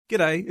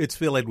G'day, it's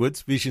Phil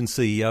Edwards, Vision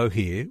CEO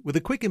here, with a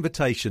quick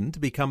invitation to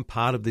become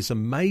part of this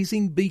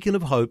amazing beacon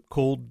of hope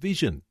called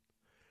Vision.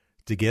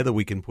 Together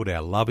we can put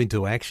our love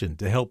into action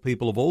to help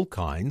people of all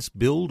kinds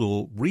build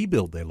or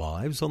rebuild their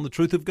lives on the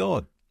truth of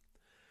God.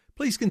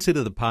 Please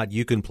consider the part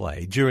you can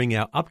play during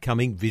our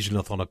upcoming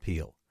Visionathon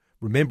appeal,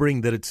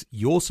 remembering that it's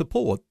your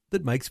support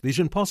that makes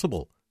Vision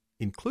possible,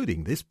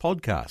 including this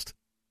podcast.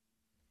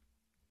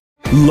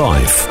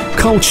 Life,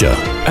 culture,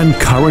 and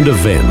current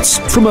events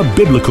from a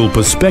biblical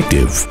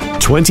perspective.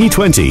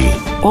 2020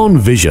 on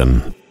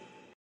Vision.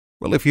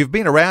 Well, if you've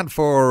been around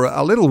for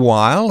a little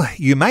while,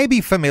 you may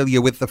be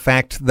familiar with the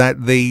fact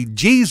that the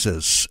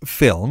Jesus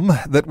film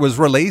that was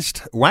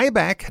released way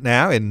back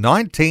now in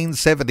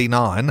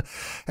 1979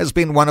 has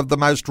been one of the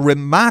most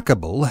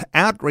remarkable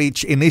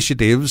outreach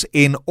initiatives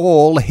in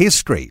all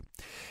history.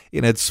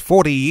 In its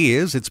 40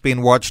 years, it's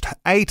been watched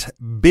 8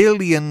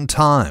 billion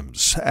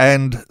times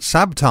and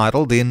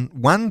subtitled in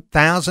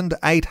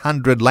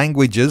 1,800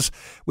 languages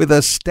with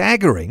a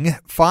staggering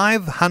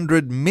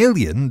 500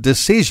 million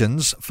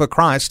decisions for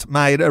Christ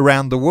made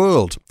around the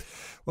world.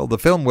 Well, the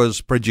film was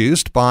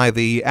produced by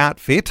the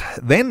outfit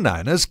then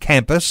known as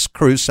Campus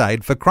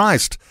Crusade for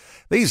Christ.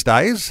 These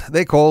days,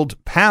 they're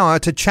called Power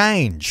to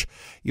Change.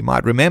 You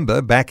might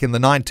remember back in the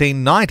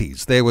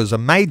 1990s, there was a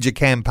major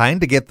campaign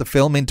to get the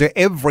film into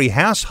every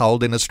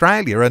household in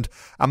Australia, and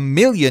 1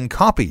 million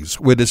copies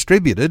were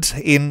distributed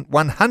in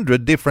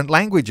 100 different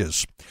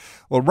languages.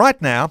 Well, right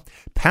now,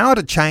 Power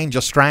to Change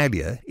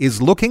Australia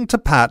is looking to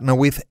partner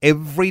with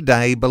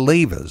everyday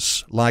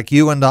believers like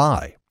you and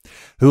I,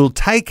 who'll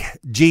take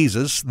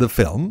Jesus, the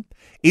film,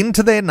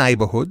 into their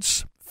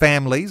neighbourhoods,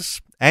 families,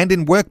 and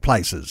in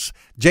workplaces.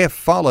 Geoff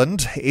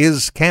Folland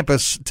is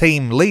campus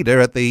team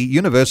leader at the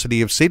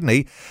University of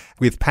Sydney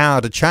with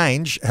Power to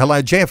Change.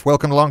 Hello, Geoff.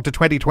 Welcome along to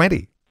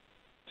 2020.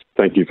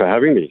 Thank you for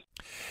having me.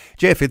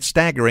 Geoff, it's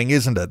staggering,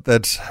 isn't it,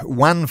 that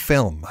one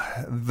film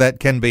that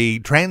can be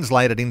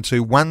translated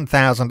into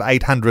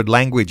 1,800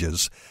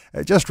 languages.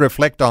 Just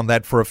reflect on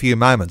that for a few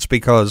moments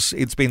because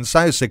it's been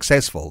so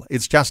successful.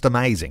 It's just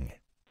amazing.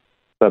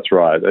 That's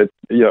right.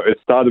 It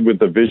started with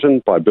the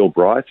vision by Bill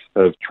Bright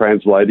of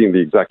translating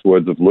the exact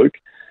words of Luke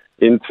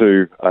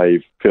into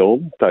a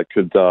film that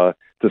could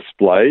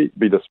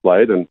be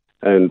displayed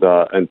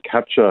and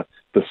capture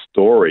the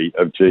story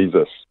of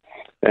Jesus.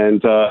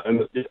 And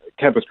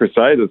Campus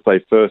Crusade, as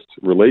they first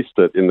released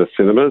it in the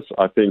cinemas,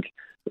 I think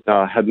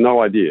had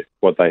no idea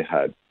what they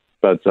had.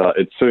 But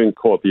it soon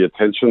caught the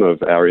attention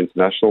of our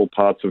international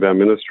parts of our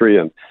ministry,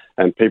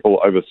 and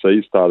people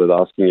overseas started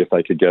asking if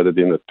they could get it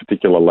in a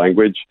particular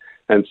language.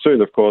 And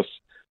soon, of course,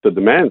 the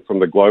demand from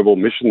the global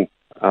mission,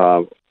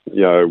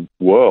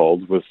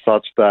 world was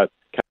such that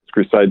Campus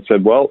Crusade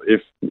said, "Well,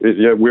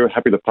 we're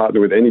happy to partner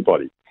with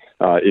anybody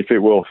if it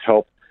will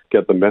help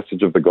get the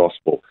message of the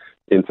gospel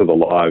into the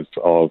lives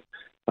of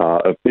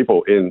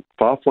people in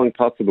far-flung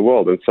parts of the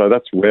world." And so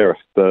that's where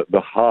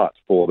the heart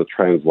for the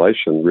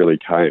translation really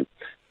came.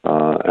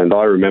 And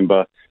I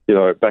remember,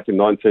 back in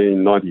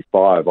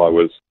 1995, I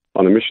was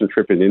on a mission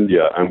trip in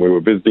India, and we were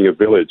visiting a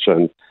village,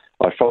 and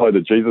I followed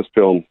a Jesus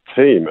Film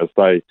team as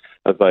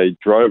they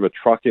drove a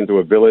truck into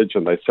a village,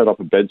 and they set up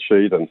a bed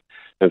sheet and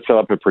set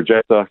up a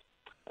projector,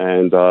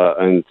 and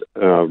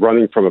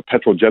running from a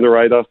petrol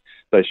generator,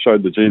 they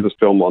showed the Jesus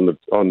Film on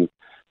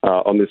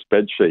this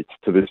bed sheet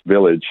to this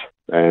village,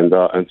 and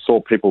saw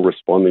people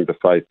responding to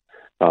faith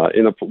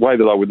in a way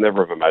that I would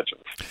never have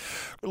imagined.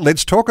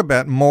 Let's talk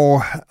about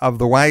more of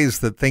the ways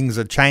that things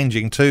are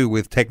changing too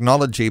with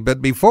technology.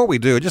 But before we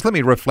do, just let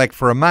me reflect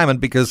for a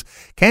moment, because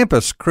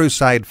Campus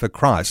Crusade for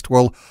Christ,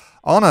 well,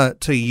 honour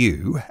to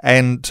you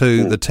and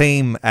to the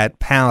team at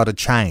Power to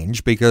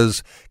Change,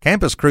 because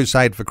Campus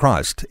Crusade for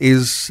Christ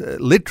is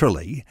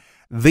literally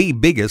the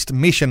biggest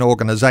mission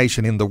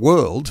organisation in the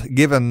world,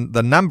 given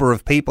the number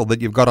of people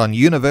that you've got on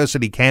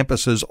university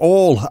campuses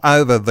all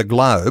over the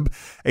globe.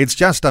 It's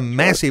just a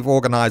massive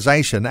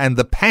organisation, and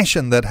the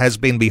passion that has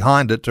been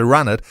behind it to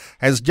run it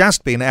has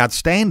just been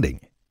outstanding.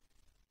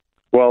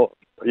 Well,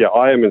 yeah,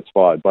 I am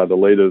inspired by the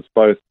leaders,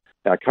 both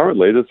our current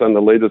leaders and the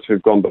leaders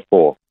who've gone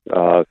before.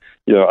 I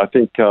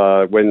think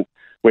when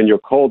you're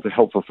called to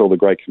help fulfill the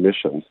Great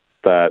Commission,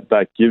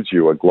 that gives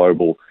you a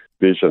global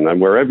vision,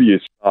 and wherever you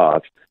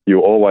start, you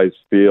always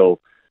feel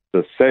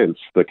the sense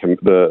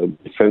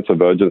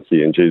of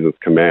urgency in Jesus'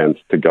 command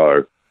to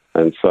go.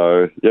 And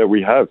so,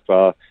 we have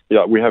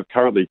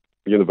currently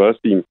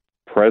university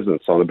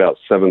presence on about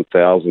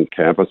 7,000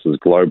 campuses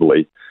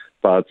globally.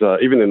 But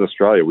even in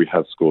Australia, we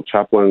have school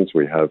chaplains,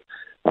 we have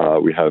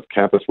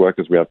campus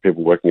workers, we have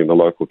people working in the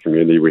local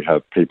community, we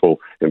have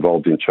people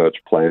involved in church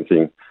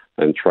planting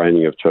and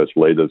training of church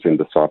leaders in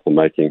disciple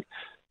making.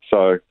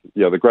 So,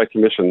 the Great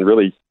Commission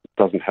really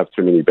doesn't have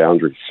too many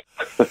boundaries.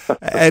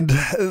 And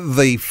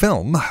the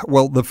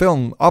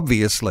film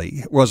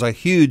obviously was a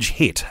huge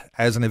hit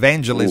as an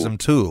evangelism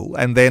tool,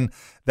 and then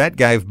that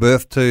gave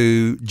birth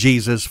to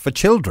Jesus for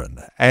Children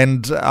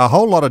and a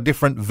whole lot of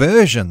different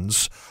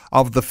versions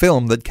of the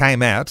film that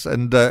came out,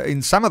 and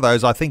in some of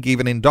those, I think,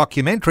 even in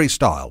documentary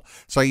style.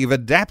 So you've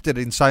adapted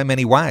in so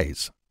many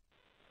ways.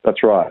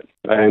 That's right.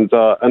 And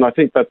I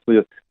think that's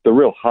the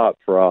real heart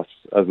for us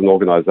as an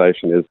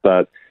organisation is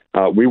that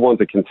we want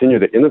to continue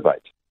to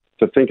innovate,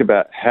 to think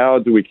about how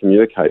do we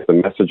communicate the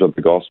message of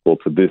the gospel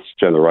to this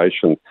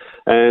generation.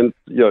 And,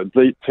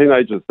 the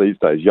teenagers these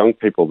days, young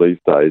people these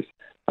days,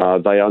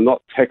 they are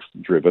not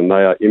text-driven, they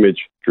are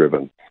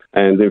image-driven.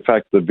 And in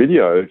fact, the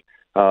video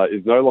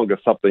is no longer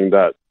something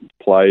that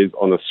plays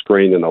on a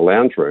screen in a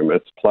lounge room.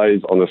 It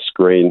plays on a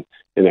screen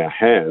in our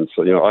hands.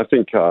 So, I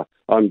think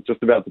I'm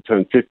just about to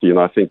turn 50, and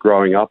I think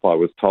growing up I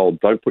was told,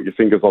 don't put your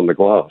fingers on the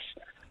glass.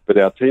 But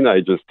our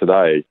teenagers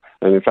today,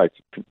 and in fact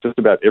just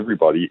about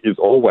everybody, is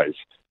always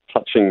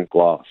touching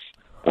glass.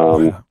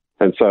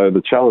 And so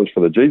the challenge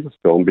for the Jesus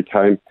film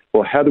became,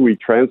 well, how do we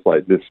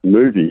translate this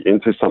movie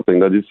into something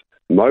that is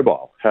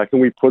mobile? How can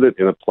we put it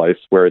in a place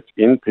where it's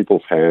in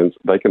people's hands,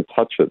 they can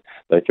touch it,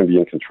 they can be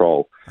in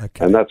control?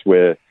 Okay. And that's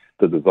where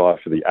the desire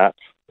for the app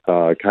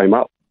came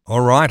up.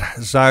 All right,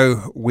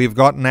 so we've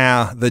got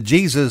now the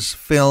Jesus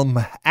Film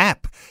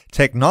app.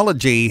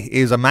 Technology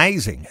is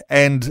amazing,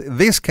 and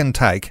this can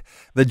take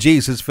the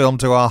Jesus Film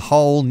to a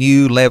whole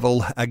new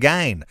level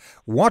again.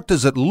 What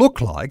does it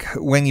look like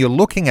when you're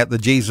looking at the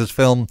Jesus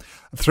Film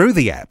through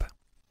the app?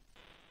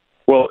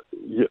 Well,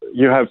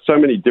 you have so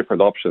many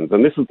different options,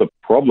 and this is the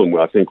problem,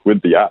 I think,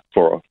 with the app.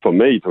 For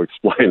me, to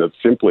explain it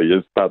simply,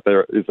 is that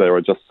there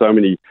are just so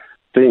many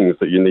things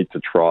that you need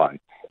to try.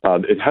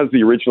 It has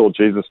the original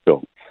Jesus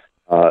Film.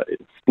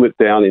 It's split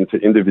down into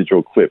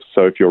individual clips.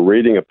 So if you're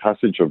reading a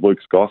passage of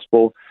Luke's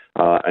Gospel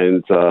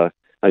and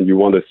you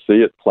want to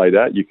see it played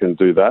out, you can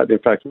do that. In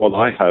fact, what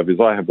I have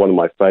one of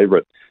my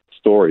favourite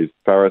stories,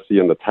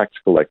 Pharisee and the Tax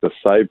Collector,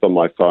 saved on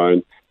my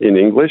phone in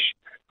English,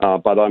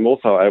 but I'm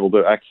also able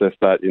to access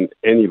that in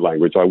any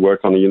language. I work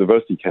on a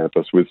university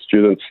campus with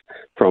students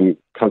from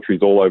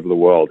countries all over the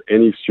world.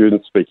 Any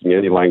student speaking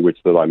any language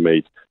that I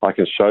meet, I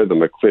can show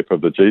them a clip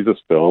of the Jesus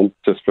Film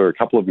just for a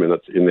couple of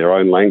minutes in their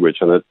own language,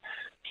 and it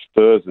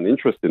spurs an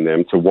interest in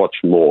them to watch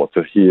more,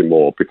 to hear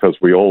more, because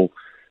we all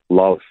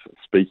love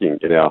speaking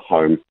in our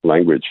home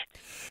language.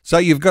 So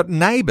you've got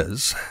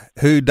neighbours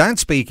who don't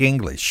speak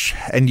English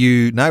and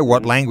you know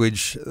what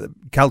language,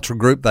 cultural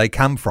group they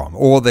come from,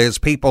 or there's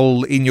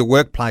people in your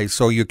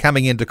workplace or you're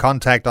coming into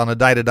contact on a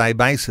day-to-day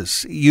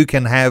basis. You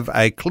can have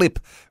a clip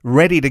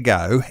ready to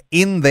go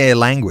in their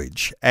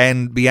language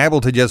and be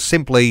able to just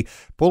simply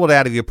pull it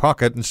out of your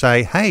pocket and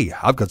say, hey,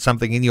 I've got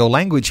something in your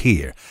language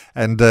here.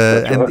 And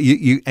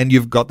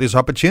you've got this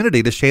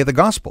opportunity to share the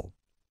gospel.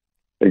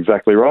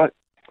 Exactly right.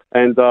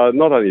 And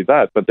not only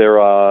that, but there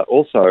are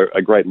also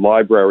a great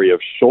library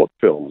of short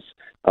films.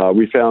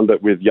 We found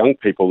that with young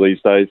people these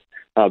days,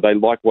 they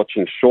like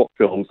watching short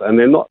films, and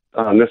they're not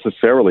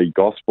necessarily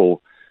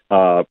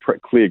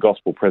clear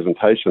gospel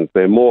presentations.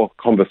 They're more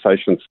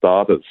conversation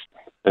starters.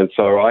 And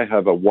so I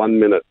have a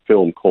 1-minute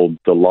film called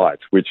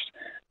Delight, which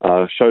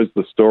shows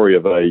the story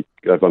of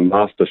a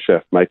master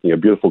chef making a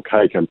beautiful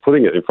cake and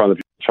putting it in front of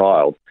your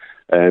child,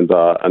 and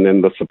then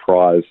the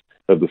surprise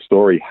of the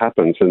story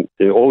happens, and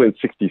all in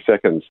 60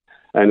 seconds.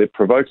 And it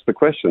provokes the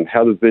question,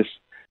 how does this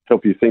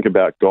help you think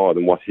about God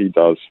and what he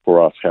does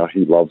for us, how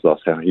he loves us,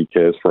 how he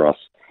cares for us?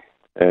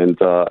 And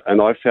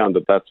I found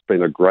that that's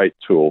been a great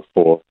tool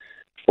for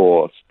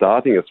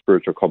starting a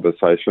spiritual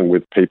conversation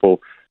with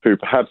people who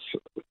perhaps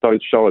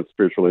don't show a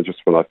spiritual interest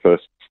when I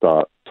first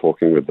start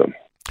talking with them.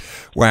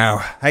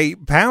 Wow. Hey,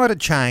 Power to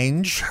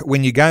Change,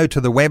 when you go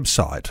to the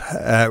website,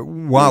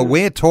 while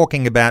we're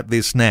talking about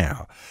this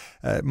now,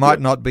 might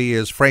not be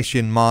as fresh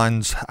in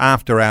minds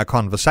after our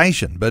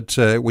conversation, but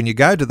when you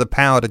go to the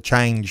Power to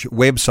Change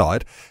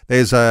website,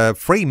 there's a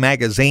free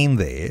magazine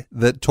there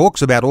that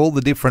talks about all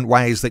the different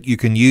ways that you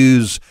can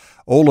use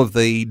all of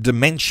the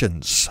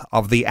dimensions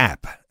of the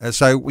app.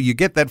 So you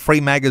get that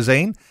free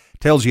magazine,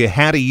 tells you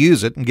how to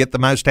use it and get the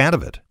most out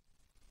of it.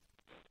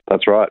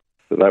 That's right.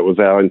 That was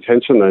our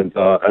intention, and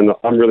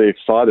I'm really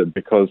excited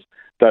because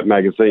that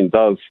magazine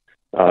does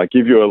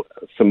give you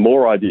some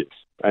more ideas.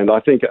 And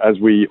I think as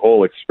we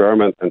all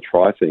experiment and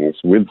try things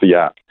with the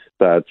app,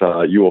 that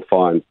you will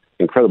find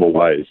incredible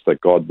ways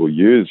that God will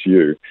use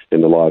you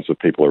in the lives of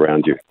people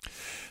around you.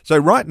 So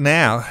right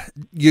now,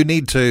 you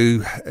need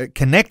to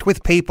connect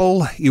with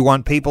people. You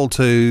want people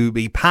to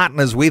be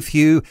partners with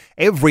you,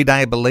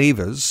 everyday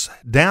believers.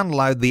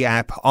 Download the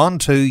app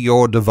onto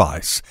your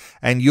device,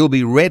 and you'll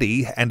be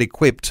ready and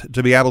equipped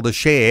to be able to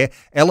share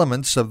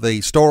elements of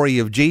the story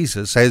of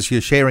Jesus as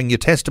you're sharing your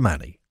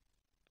testimony.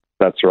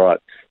 That's right.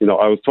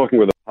 I was talking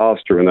with a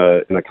pastor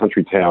in a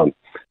country town,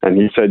 and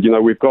he said,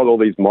 we've got all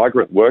these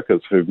migrant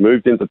workers who've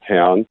moved into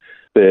town.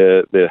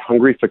 They're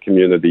hungry for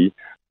community,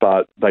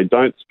 but they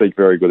don't speak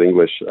very good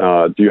English.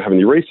 Do you have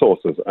any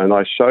resources? And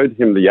I showed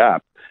him the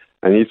app,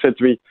 and he said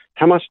to me,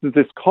 how much does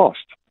this cost?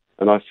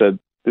 And I said,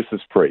 this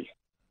is free.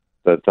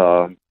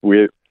 That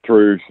we're,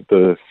 through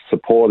the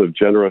support of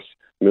generous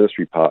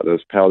ministry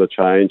partners, Power to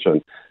Change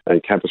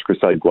and Campus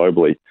Crusade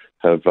globally,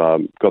 have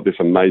got this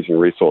amazing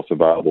resource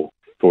available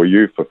for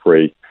you for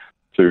free,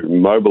 to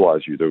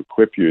mobilize you, to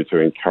equip you, to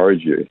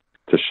encourage you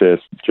to share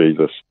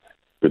Jesus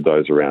with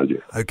those around you.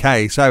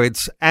 Okay, so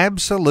it's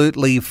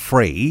absolutely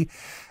free.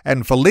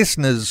 And for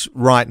listeners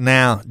right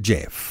now,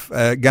 Geoff,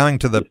 going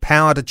to the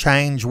Power to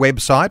Change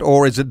website,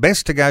 or is it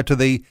best to go to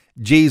the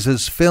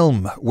Jesus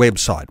Film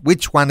website?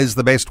 Which one is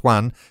the best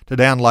one to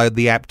download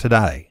the app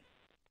today?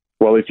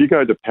 Well, if you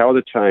go to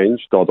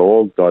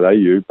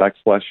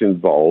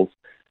powertochange.org.au/involve,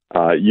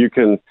 you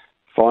can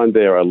find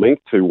there a link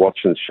to watch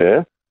and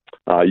share.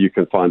 You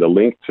can find a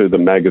link to the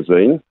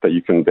magazine that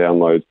you can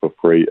download for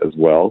free as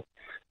well.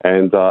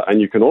 And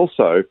you can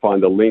also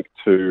find a link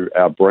to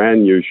our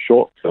brand new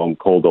short film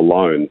called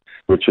Alone,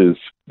 which is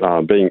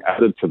being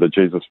added to the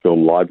Jesus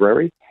Film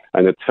Library.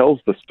 And it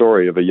tells the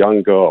story of a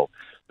young girl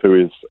who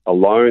is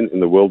alone in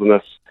the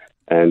wilderness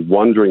and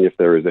wondering if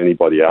there is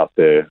anybody out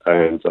there.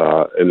 And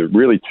it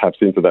really taps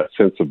into that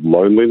sense of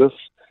loneliness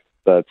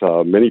that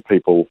many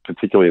people,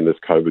 particularly in this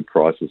COVID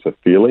crisis, are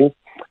feeling.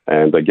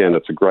 And again,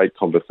 it's a great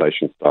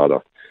conversation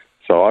starter.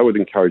 So I would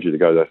encourage you to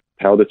go to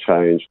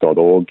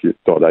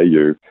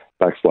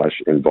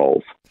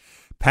powertochange.org.au/involve.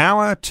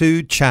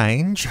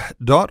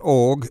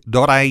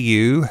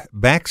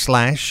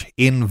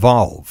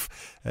 powertochange.org.au/involve.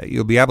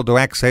 You'll be able to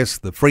access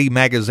the free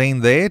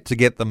magazine there to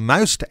get the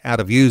most out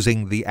of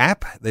using the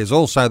app. There's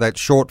also that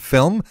short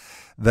film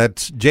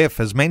that Geoff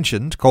has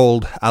mentioned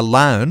called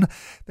Alone.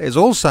 There's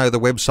also the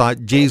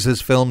website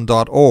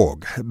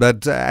jesusfilm.org.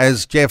 But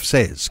as Geoff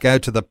says, go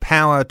to the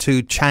Power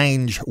to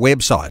Change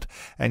website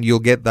and you'll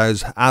get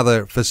those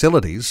other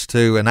facilities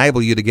to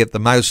enable you to get the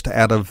most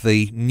out of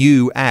the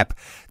new app.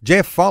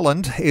 Geoff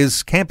Folland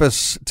is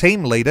campus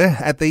team leader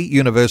at the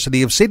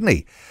University of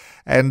Sydney.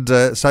 And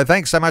so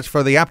thanks so much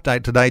for the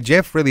update today,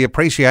 Geoff. Really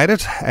appreciate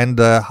it. And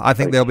I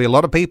think there'll be a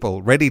lot of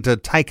people ready to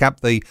take up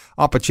the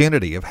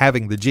opportunity of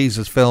having the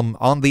Jesus Film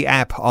on the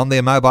app on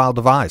their mobile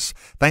device.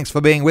 Thanks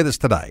for being with us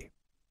today.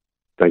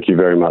 Thank you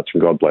very much,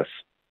 and God bless.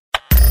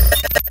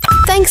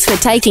 Thanks for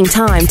taking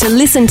time to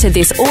listen to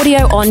this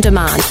audio on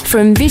demand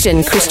from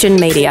Vision Christian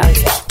Media.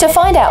 To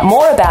find out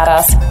more about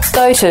us,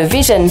 go to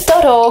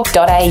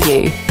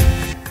vision.org.au.